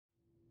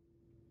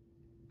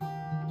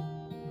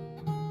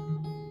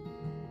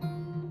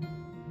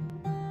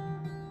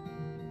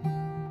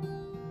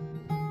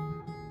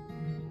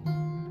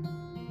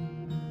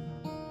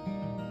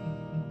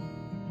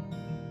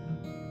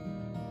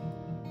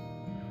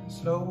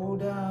Slow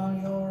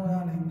down your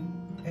running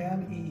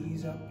and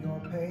ease up your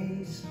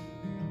pace.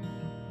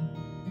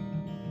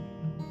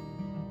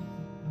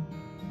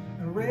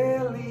 And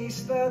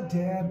release the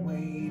dead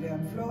weight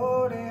and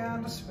float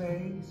into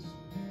space.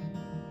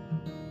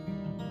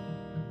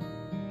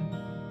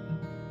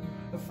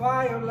 The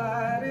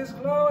firelight is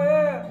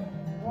glowing,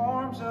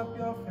 warms up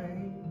your face.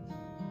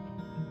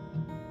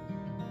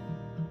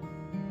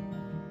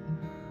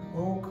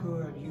 Oh,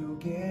 could you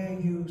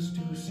get used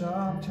to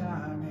some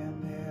time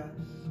in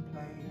this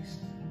place?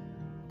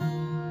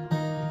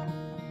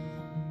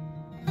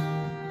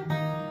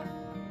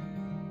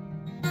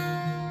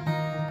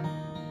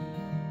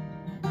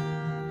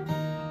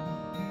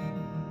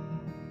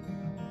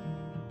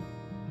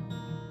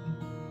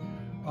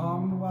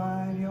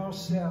 Unwind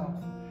yourself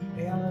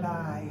and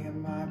lie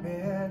in my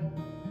bed.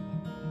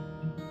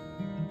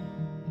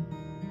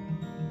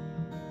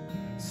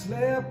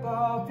 Slip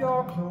off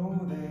your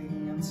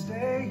clothing and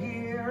stay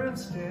here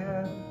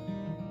instead.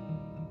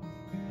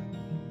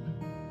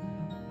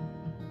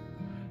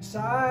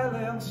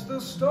 Silence the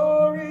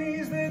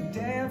stories that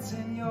dance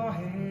in your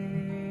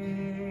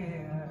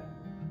head.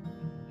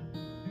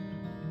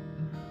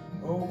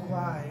 Oh,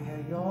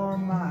 quiet your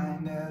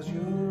mind as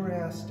you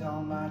rest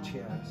on my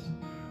chest.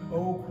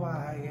 Oh,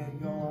 quiet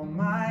your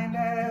mind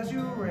as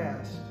you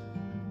rest.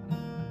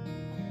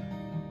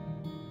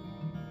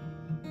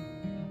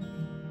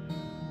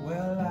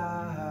 Well,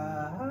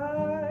 I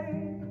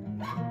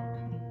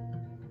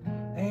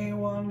ain't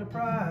one to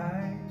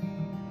pry.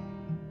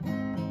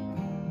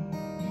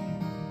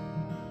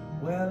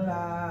 Well,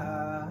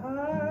 I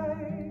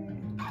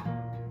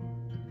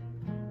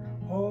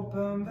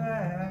hoping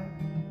that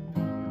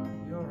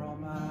you're all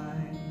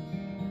mine.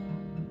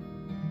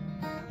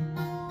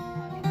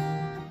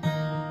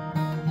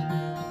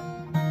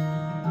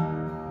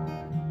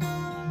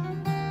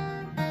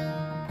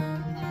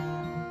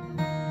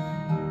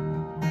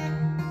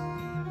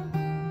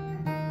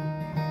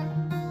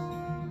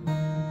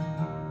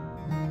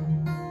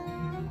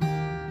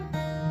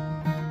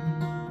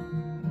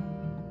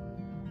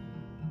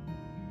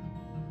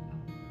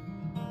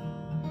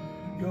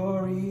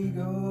 Your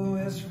ego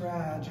is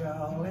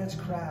fragile, it's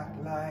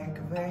cracked like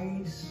a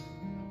vase.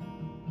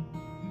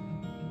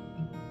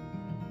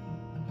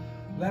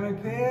 Let me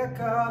pick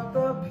up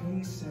the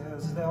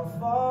pieces, they'll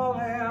fall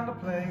into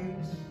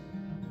place.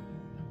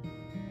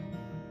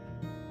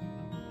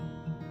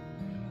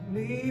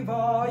 Leave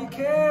all you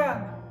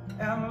can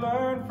and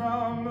learn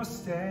from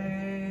mistakes.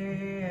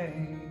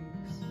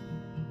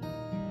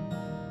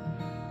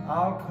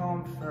 I'll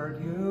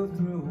comfort you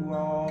through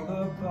all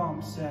the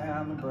bumps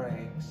and the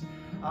breaks.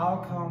 I'll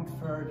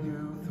comfort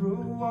you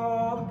through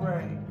all the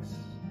breaks.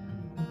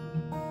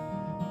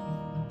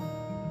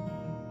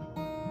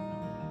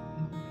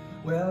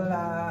 Well,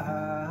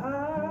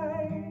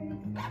 I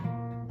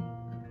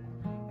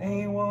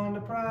ain't one to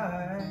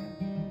pry.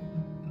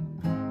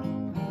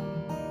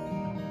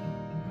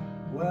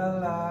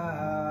 Well, I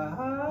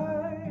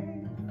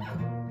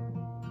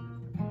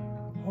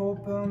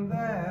hoping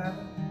that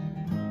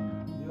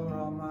you're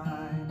all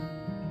mine.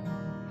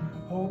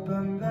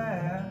 Hoping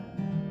that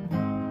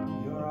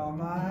you're all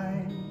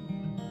mine.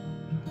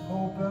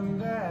 Hoping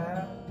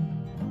that